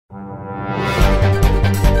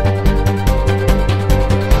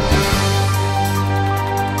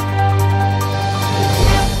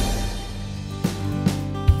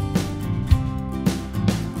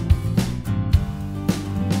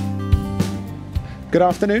Good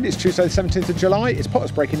afternoon, it's Tuesday the 17th of July, it's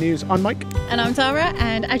Potters Breaking News, I'm Mike. And I'm Tara,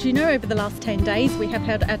 and as you know, over the last 10 days we have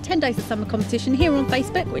held our 10 Days of Summer competition here on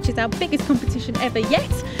Facebook, which is our biggest competition ever yet.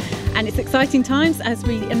 And it's exciting times as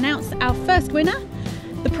we announce our first winner.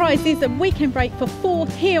 The prize is a weekend break for 4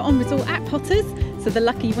 here on resort at Potters. So the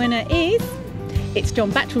lucky winner is... it's John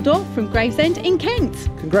Batcheldor from Gravesend in Kent.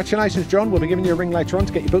 Congratulations, John. We'll be giving you a ring later on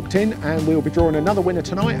to get you booked in, and we'll be drawing another winner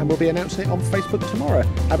tonight, and we'll be announcing it on Facebook tomorrow.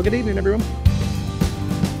 Have a good evening, everyone.